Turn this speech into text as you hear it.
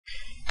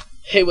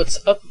Hey, what's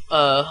up?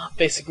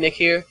 Basic Nick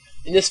here.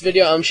 In this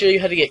video, I'm showing you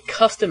how to get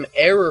custom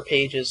error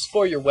pages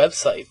for your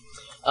website.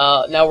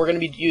 Now, we're going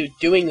to be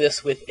doing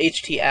this with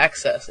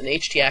HTACCESS, an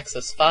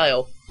HTACCESS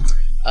file.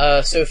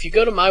 So if you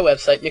go to my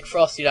website,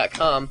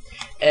 nickfrosty.com,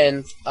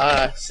 and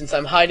since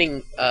I'm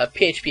hiding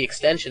PHP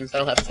extensions, I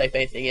don't have to type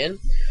anything in.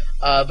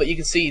 But you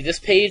can see this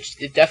page,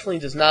 it definitely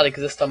does not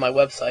exist on my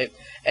website,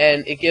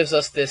 and it gives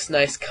us this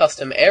nice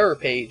custom error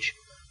page.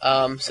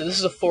 So this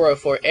is a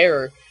 404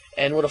 error,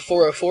 and what a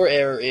 404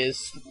 error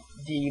is,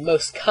 the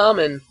most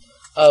common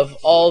of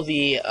all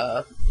the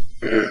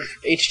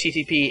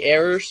HTTP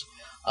errors,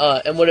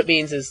 and what it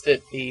means is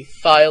that the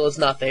file is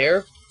not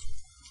there.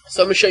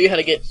 So I'm going to show you how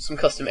to get some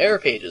custom error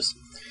pages.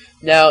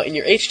 Now, in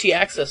your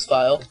HTACCESS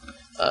file,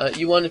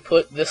 you want to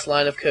put this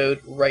line of code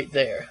right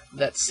there.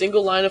 That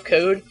single line of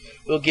code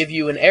will give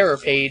you an error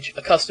page,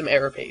 a custom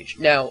error page.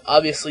 Now,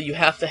 obviously, you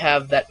have to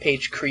have that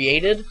page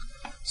created.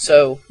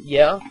 So,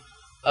 yeah.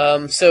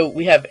 So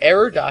we have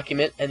error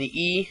document, and the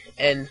E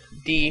and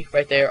D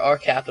right there are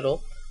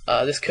capital.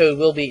 This code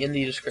will be in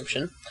the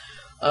description.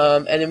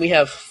 And then we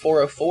have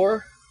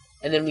 404,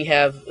 and then we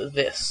have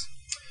this.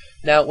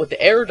 Now, what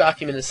the error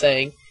document is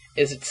saying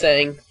is it's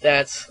saying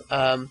that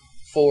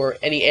for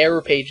any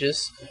error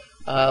pages,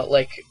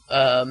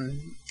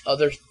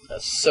 there's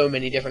so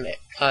many different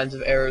kinds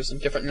of errors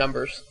and different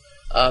numbers.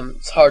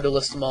 It's hard to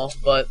list them all,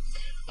 but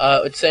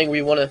it's saying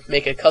we want to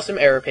make a custom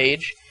error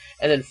page,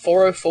 and then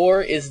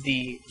 404 is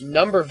the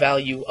number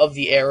value of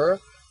the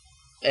error.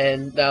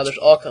 And now there's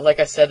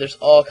like I said, there's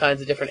all kinds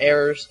of different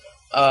errors.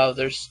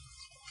 There's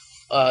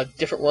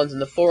different ones in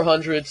the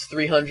 400s,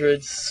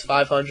 300s,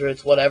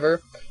 500s,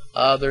 whatever.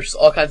 There's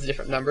all kinds of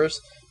different numbers,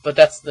 but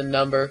that's the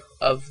number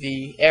of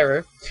the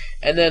error.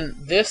 And then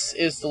this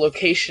is the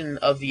location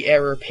of the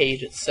error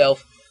page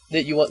itself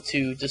that you want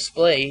to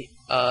display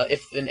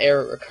if an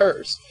error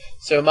occurs.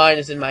 So mine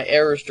is in my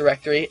errors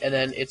directory, and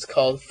then it's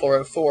called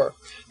 404.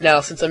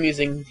 Now, since I'm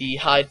using the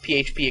hide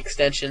PHP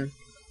extension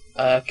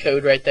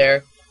code right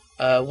there,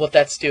 what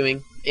that's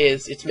doing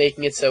is it's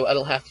making it so I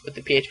don't have to put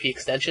the PHP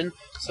extension,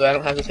 so I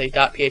don't have to say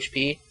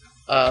 .php,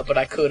 but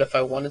I could if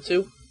I wanted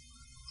to.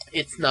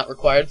 It's not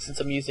required since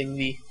I'm using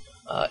the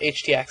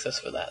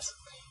HTACCESS for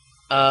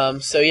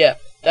that. So yeah,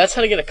 that's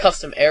how to get a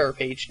custom error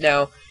page.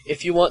 Now,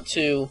 if you want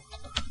to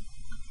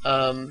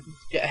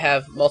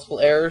have multiple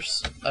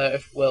errors,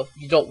 well,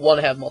 you don't want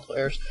to have multiple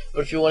errors,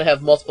 but if you want to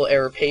have multiple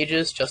error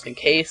pages just in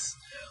case,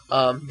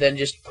 then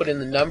just put in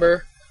the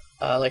number,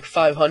 like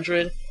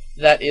 500.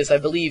 That is, I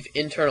believe,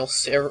 internal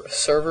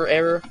server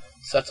error,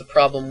 so that's a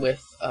problem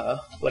with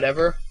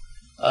whatever.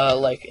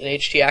 Like an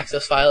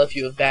HTACCESS file, if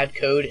you have bad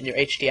code in your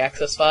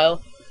HTACCESS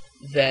file,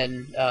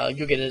 then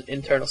you'll get an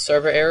internal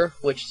server error,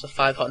 which is a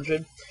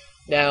 500.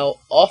 Now,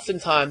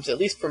 oftentimes, at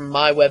least for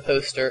my web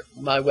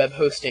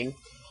hosting,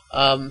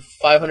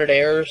 500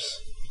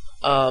 errors,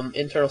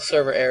 internal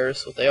server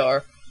errors, what they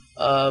are,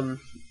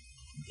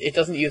 it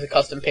doesn't use a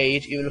custom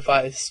page, even if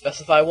I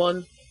specify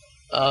one.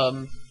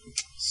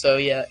 So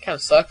yeah, it kind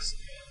of sucks,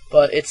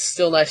 but it's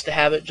still nice to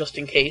have it just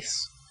in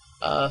case.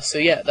 So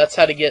yeah, that's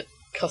how to get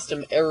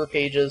custom error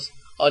pages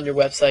on your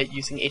website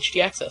using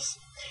HTACCESS.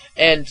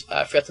 And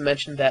I forgot to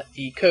mention that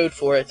the code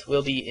for it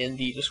will be in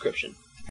the description.